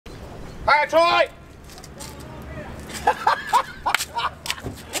Hey, Troy!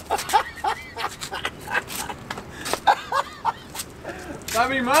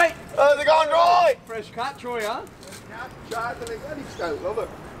 Lovely, mate. How's it going, Troy? Fresh cut, Troy, huh? Love it.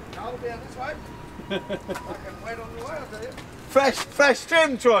 I'll be on this way. I can wait on the way, I'll tell you. Fresh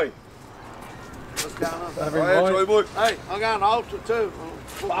trim, Troy. What's going on? Lovely, Hey, mate. Troy boy. Hey, I'm going ultra too.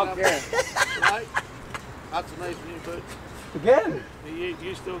 Fuck yeah. Right? That's a nice new boot. Again?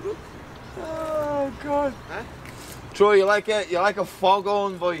 You still good? Oh, God. Huh? Troy, you're like a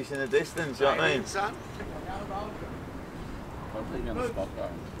foghorn voice in the distance, you know what I mean? Son? I'm putting you on the spot, bro.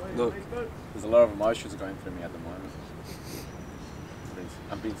 Look. There's a lot of emotions going through me at the moment.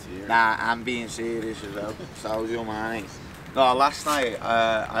 I'm being serious. Nah, I'm being serious as well. So was your man. No, last night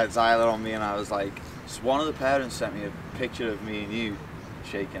I had Zyler on me and I was like, one of the parents sent me a picture of me and you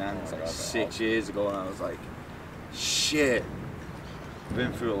shaking hands like 6 years ago, and I was like, shit, I've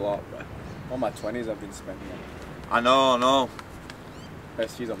been through a lot, bro. All my 20s I've been spending on. I know.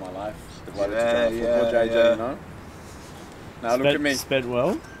 Best years of my life. Devoted Yeah, to football, JJ, you know? Now look at me. Sped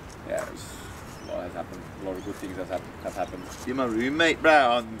well. Yeah, a lot has happened. A lot of good things have happened. You're my roommate,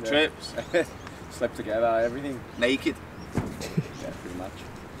 bro, on trips. Slept together, everything. Naked. Yeah, pretty much.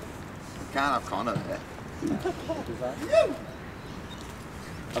 You can't have Connor there.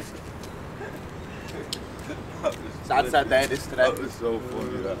 That's our day this today. That was so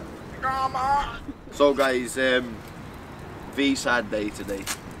funny, that. So guys, V-sad day today.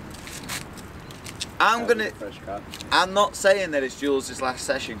 Fresh cut. I'm not saying that it's Jules' last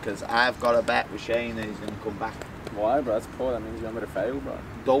session because I've got a bet with Shane that he's going to come back. Why, bro? That's poor. That means you want me to fail, bro.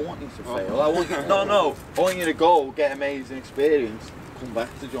 Don't want you to fail. I want you, no. I want you to go, get amazing experience, come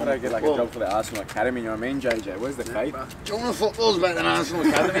back to Joner. I get like a job for the Arsenal Academy, you know what I mean, JJ? Where's the faith? Joner football's better than Arsenal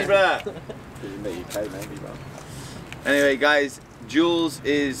Academy, bro. In the UK, maybe, bro. Anyway, guys, Jules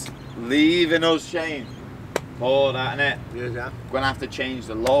is leaving us, Shane. Oh, that innit? Yeah. Gonna have to change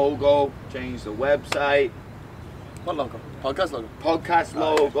the logo, change the website, What logo? Podcast logo. podcast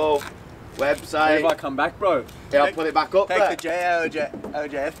logo, What website. if I come back, bro? Yeah, I'll put it back up, Take bro. the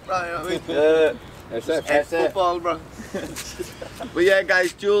OJF, bro, you know what I mean? SF. Football, bro. But yeah,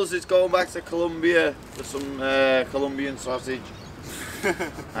 guys, Jules is going back to Colombia for some Colombian sausage.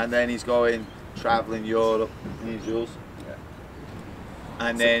 And then he's going travelling Europe. Me and Jules. Yeah.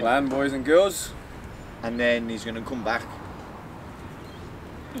 And It's a then plan, boys and girls. he's gonna come back.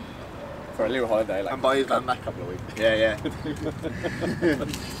 For a little holiday, like And buy his van back. a couple of weeks. Yeah.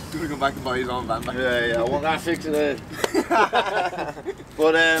 Gonna come back and buy his own van back. Yeah. I want that fixed today.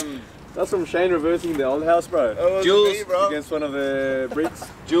 But That's from Shane reversing the old house, bro. Jules- Me, bro. Against one of the bricks.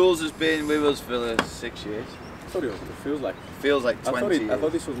 Jules has been with us for 6 years. I thought it feels like. Feels like I 20 years.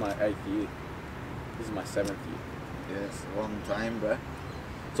 thought this was my 8th year. This is my 7th year. Yes, a long time, bro.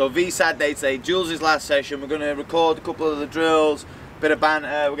 So V-sad day today, Jules' last session. We're going to record a couple of the drills, bit of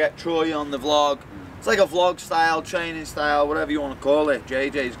banter. We'll get Troy on the vlog. It's like a vlog style, training style, whatever you want to call it.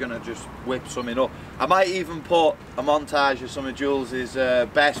 JJ's going to just whip something up. I might even put a montage of some of Jules'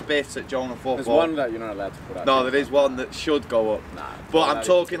 best bits at Joner football. There's one that you're not allowed to put out. No, there is one that should go up. Nah, But I'm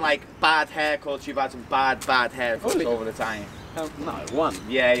talking like bad haircuts. You've had some bad haircuts Really? over the time. No, one.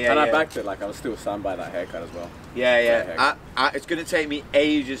 Yeah. And I backed it, like I was still stunned by that haircut as well. Yeah. It's going to take me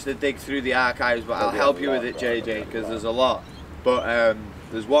ages to dig through the archives, but I'll There'll be help a you with lot, it, bro. JJ, There'll be because a there's a lot. But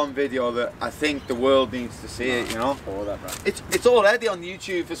there's one video that I think the world needs to see it, you know? For that, bro. It's already on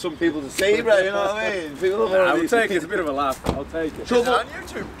YouTube for some people to see, bro, you know what I mean? People have I'll already take it, it's a bit of a laugh. I'll take it.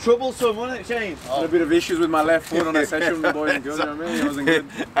 Troublesome, wasn't it, Shane? Had a bit of issues with my left foot on that session, boys and girls, you know what I mean? It wasn't good.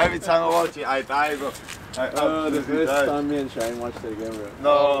 Every time I watch it, I die, bro. The Absolutely first die. time me and Shane watched it again, bro.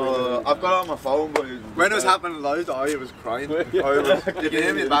 No, I've got it on my phone, but When it was happening loads, I was crying. You can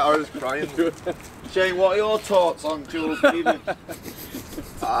hear me, I was crying. Shane, what are your thoughts on Jules leaving?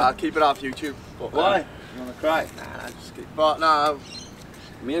 Keep it off YouTube. But, Why? You want to cry? Nah, just keep. But nah,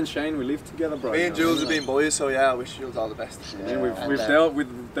 Me and Shane, we live together, bro. me you and know Jules what have I mean? been boys, so yeah, I wish Jules all the best. I mean, we've And, dealt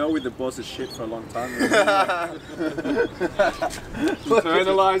with the boss's shit for a long time.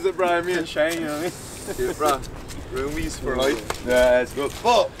 Internalize it, bro. Me and Shane, you know what I mean? Yeah, bro. Roomies for life. Yeah, it's good.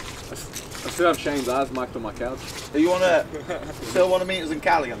 But I still have Shane's eyes marked on my couch. do you still want to meet us in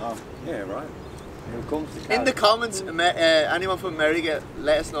Cali or not? Yeah, right. Who comes to Cali? In the comments, anyone from America,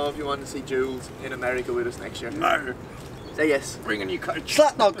 let us know if you want to see Jules in America with us next year. No. Say yes. Bring a new coach.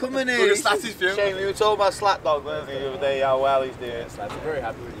 Slapdog, come in here. Look at Slatty's view. Shane, we were talking about Slapdog the other day, how well he's doing. I'm very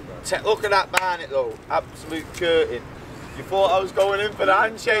happy with you, bro. Look at that Barnet though, absolute curtain. You thought I was going in for the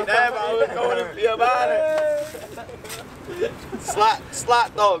handshake there, but I was going in for your Barnet.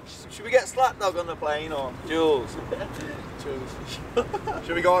 Slapdog, should we get Slapdog on the plane or Jules?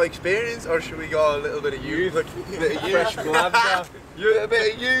 Should we go experience or should we go a little bit of youth? Like, a bit of Fresh blood. A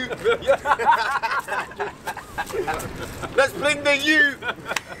bit of you. Let's bring the you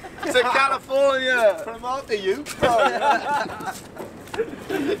to California. Promote the you.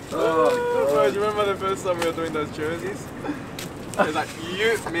 Oh, bro, do you remember the first time we were doing those jerseys? It was like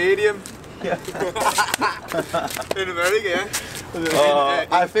youth, medium. In America, yeah.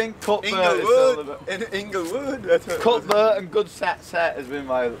 I think Cuthbert is still the best. In Inglewood. That's what Cuthbert and good set has been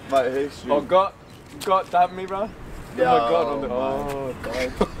my history. Oh, God damn me, bro. Yeah, oh my God, on the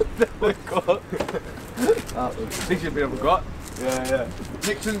oh God. At least you'd be able to got. Yeah.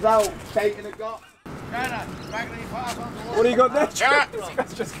 Nixon's out, Satan has got. What do you got next?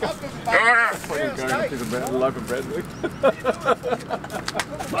 Just fucking going up to the loaf of bread.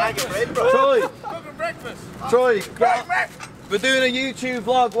 bag of bread, bro. Troy, Cooking breakfast. Troy, we're doing a YouTube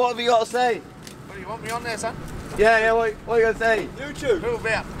vlog. What have you got to say? What do you want me on there, son? Yeah. What are you gonna say? YouTube.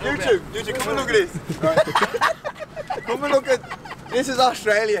 YouTube. Come and look at this. Right. Come and look at. This is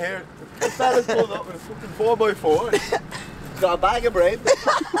Australia here. This fella's pulled up with a fucking 4x4. He's got a bag of bread.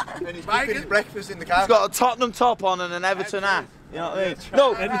 And he's cooking his breakfast in the car. He's got a Tottenham top on and an Everton hat. You know what I mean?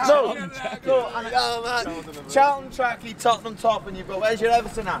 No. Charlton trackie, Tottenham top, and you've got. Where's your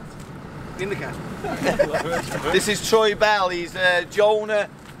Everton hat? In the car. This is Troy Bell. He's Joner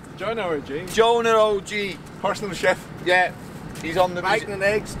OG. Personal chef. Yeah. He's on the Bacon and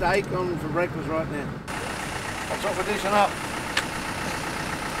egg steak on for breakfast right now. That's what we're dishing up.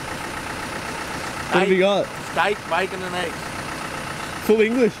 What have you got? Steak, bacon and eggs. Full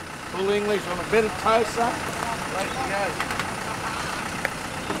English. Full English on a bit of toast, son. Right to go.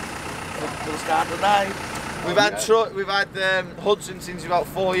 We'll start today. We've had Hudson since he's about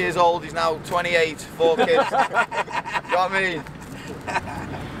 4 years old. He's now 28, 4 kids. You know what I mean?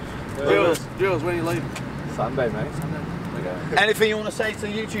 Jules, when are you leaving? Sunday, mate. Okay. Anything you want to say to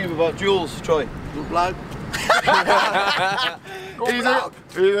YouTube about Jules, Troy? Good bloke. He's a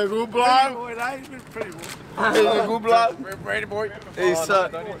good bloke. He's been pretty good. He's a good bloke. Ready, boy. He's,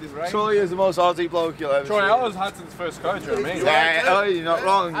 Troy is the most Aussie bloke you'll ever see. Troy, I was Hudson's first coach, you know what I mean? Yeah, you're not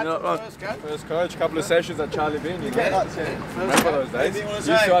wrong. First coach, couple of sessions at Charlie Bean, you know? Remember those days? Anything you wanna You used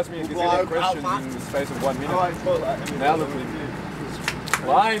say? to ask me gazillion questions in the space of 1 minute. Now look at me.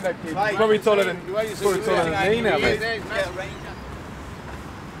 Lying, that kid. He's probably taller than me now, mate.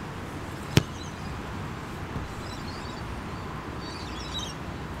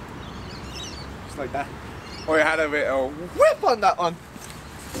 Just like that. Oh, you had a bit of whip on that one.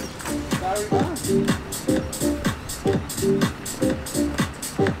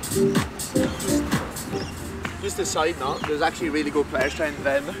 Just a side note, there's actually really good players training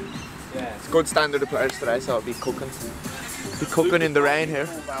today. Yeah. It's a good standard of players today, so I'll be cooking. In the rain here.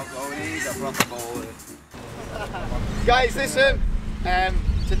 Guys, listen.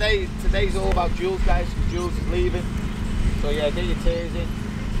 Today's all about Jules, guys, because Jules is leaving. So yeah, get your tears in,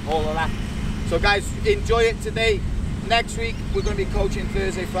 all of that. So guys, enjoy it today. Next week we're going to be coaching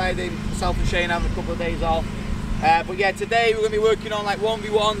Thursday, Friday. Myself and Shane having a couple of days off. But yeah, today we're going to be working on like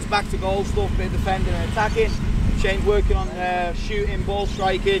 1v1s, back to goal stuff, bit of defending and attacking. Shane's working on shooting, ball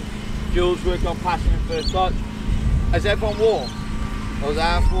striking. Jules working on passing and first touch. Is everyone warm? Or is it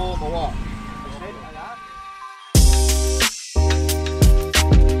half warm or what?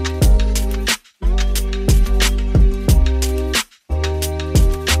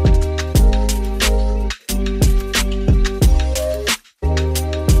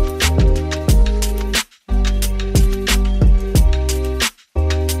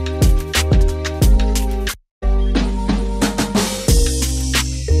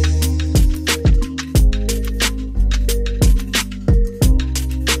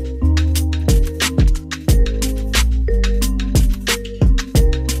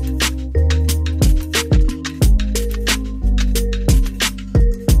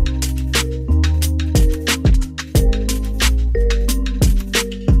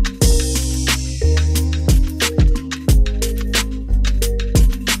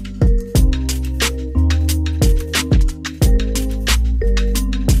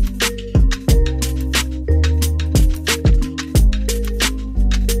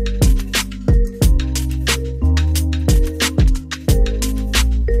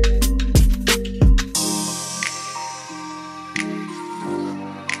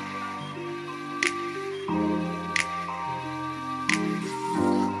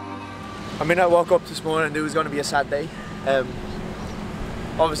 I mean, I woke up this morning and knew it was going to be a sad day.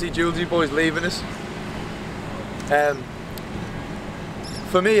 Obviously, Julesy boy's leaving us.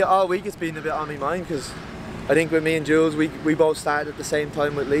 For me, all week it's been a bit on my mind because I think with me and Jules, we both started at the same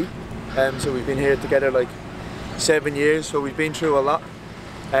time with Lee. So we've been here together like 7 years, so we've been through a lot.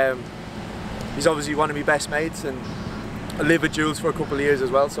 He's obviously one of my best mates, and I lived with Jules for a couple of years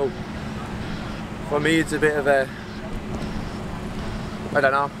as well, so for me it's a bit of a, I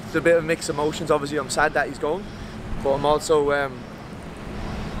don't know, it's a bit of mixed emotions. Obviously I'm sad that he's gone, but I'm also, I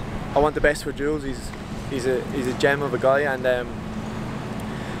want the best for Jules. He's a gem of a guy, and I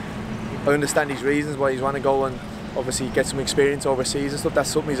understand his reasons why he's want to go and obviously get some experience overseas and stuff. That's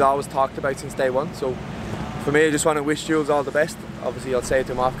something he's always talked about since day one. So for me, I just want to wish Jules all the best. Obviously I'll say it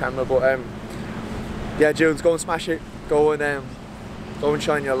to him off camera, but yeah, Jules, go and smash it. Go and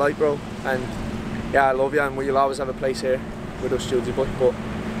shine your light, bro. And yeah, I love you, and you'll always have a place here with us, Julesy boy. But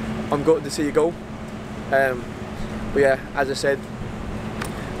I'm gutted to see you go. But yeah, as I said,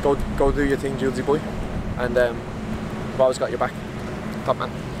 go do your thing, Julesy boy. And I've always got your back. Top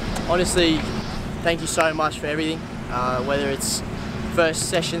man. Honestly, thank you so much for everything. Whether it's first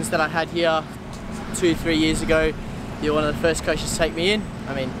sessions that I had here 2-3 years ago, you're one of the first coaches to take me in.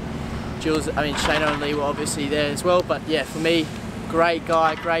 I mean, Jules, Shane and Lee were obviously there as well, but yeah, for me, great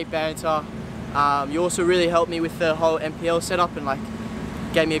guy, great banter. You also really helped me with the whole MPL setup and like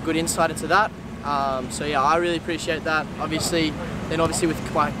gave me a good insight into that. So yeah, I really appreciate that. Obviously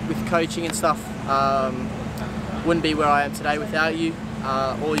with coaching and stuff, wouldn't be where I am today without you.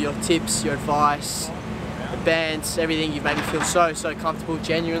 All your tips, your advice, the bands, everything, you've made me feel so comfortable.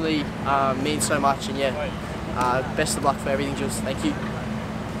 Genuinely means so much, and yeah, best of luck for everything, Jules. Thank you.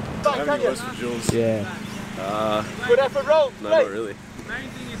 I have any words for Jules? Yeah. Good effort, roll. No, not really.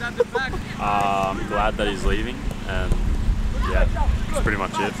 I'm glad that he's leaving, and yeah, that's pretty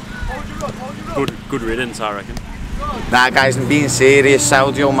much it. Good riddance, I reckon. Nah guys, I'm being serious,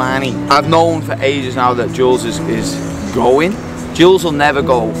 Sadio Mane. I've known for ages now that Jules is going. Jules will never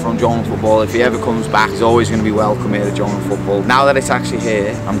go from Joner Football. If he ever comes back, he's always going to be welcome here at Joner Football. Now that it's actually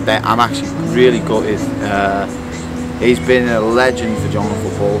here, I'm actually really gutted. He's been a legend for Joner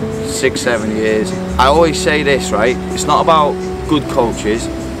Football, 6-7 years. I always say this, right? It's not about good coaches,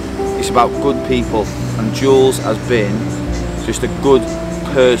 it's about good people. And Jules has been just a good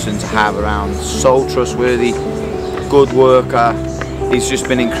person to have around. So trustworthy, good worker. He's just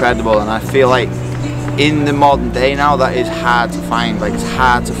been incredible, and I feel like in the modern day now that is hard to find. Like, it's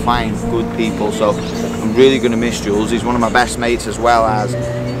hard to find good people, so I'm really going to miss Jules. He's one of my best mates as well as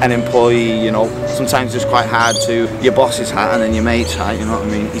an employee, you know. Sometimes it's quite hard to your boss's hat and then your mate's hat, you know what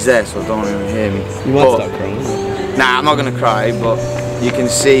I mean? He's there, so don't even hear me. You might start crying. Nah, I'm not going to cry, but you can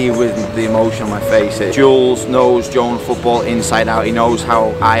see with the emotion on my face that Jules knows Joner Football inside out. He knows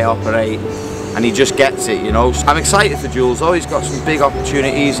how I operate, and he just gets it, you know. I'm excited for Jules. Oh, he's got some big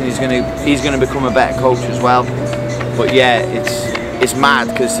opportunities, and he's gonna become a better coach as well. But yeah, it's mad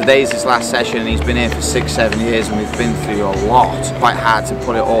because today's his last session, and he's been here for 6-7 years, and we've been through a lot. It's quite hard to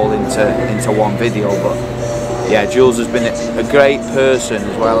put it all into one video, but yeah, Jules has been a great person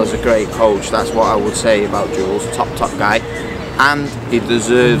as well as a great coach. That's what I would say about Jules. Top guy, and he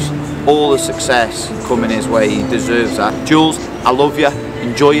deserves all the success coming his way. He deserves that. Jules, I love you.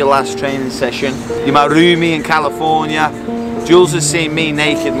 Enjoy your last training session. You're my roomie in California. Jules has seen me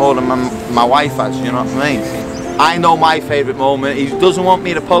naked more than my wife has, you know what I mean? I know my favourite moment. He doesn't want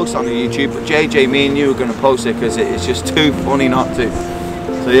me to post on the YouTube, but JJ, me and you are going to post it because it's just too funny not to.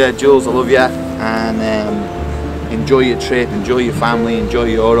 So yeah, Jules, I love you, and enjoy your trip, enjoy your family, enjoy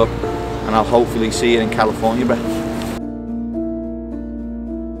Europe, and I'll hopefully see you in California, bro.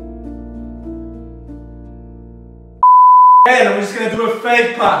 And I'm just gonna do a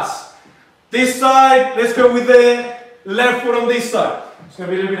fake pass. This side, let's go with the left foot on this side. It's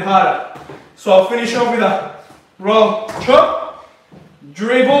gonna be a little bit harder. So I'll finish off with a roll, chop,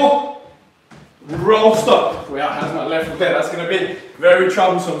 dribble, roll, stop. Well, I have my left foot there. That's gonna be very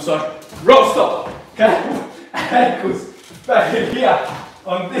troublesome. So roll, stop. Okay? Ankles back in here.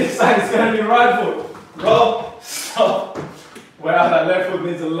 On this side, it's gonna be right foot. Roll, stop. Wow, that left foot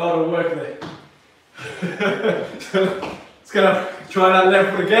needs a lot of work there. Gonna try that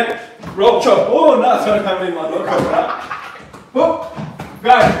left foot again. Roll, chop. Oh, no, it's not coming in my look. Oh,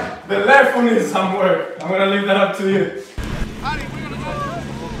 guys, the left foot needs some work. I'm gonna leave that up to you.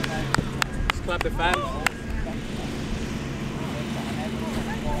 Just clap the fan.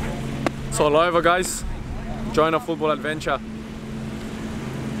 It's all over, guys. Join a football adventure.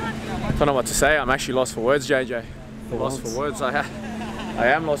 Don't know what to say. I'm actually lost for words, JJ. Lost for words. I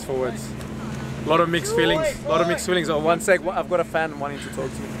am lost for words. A lot of mixed feelings. Oh, one sec, I've got a fan wanting to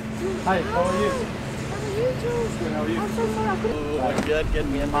talk to me. Hi, how are you? How are you, Jules? Good, how are you? I'm so sorry I couldn't. Oh, good. Get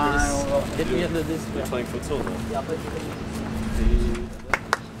me under this. Get me under this. You're playing futsal though? Yeah, but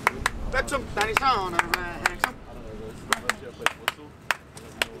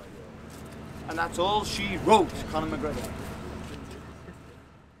And that's all she wrote, Conor McGregor.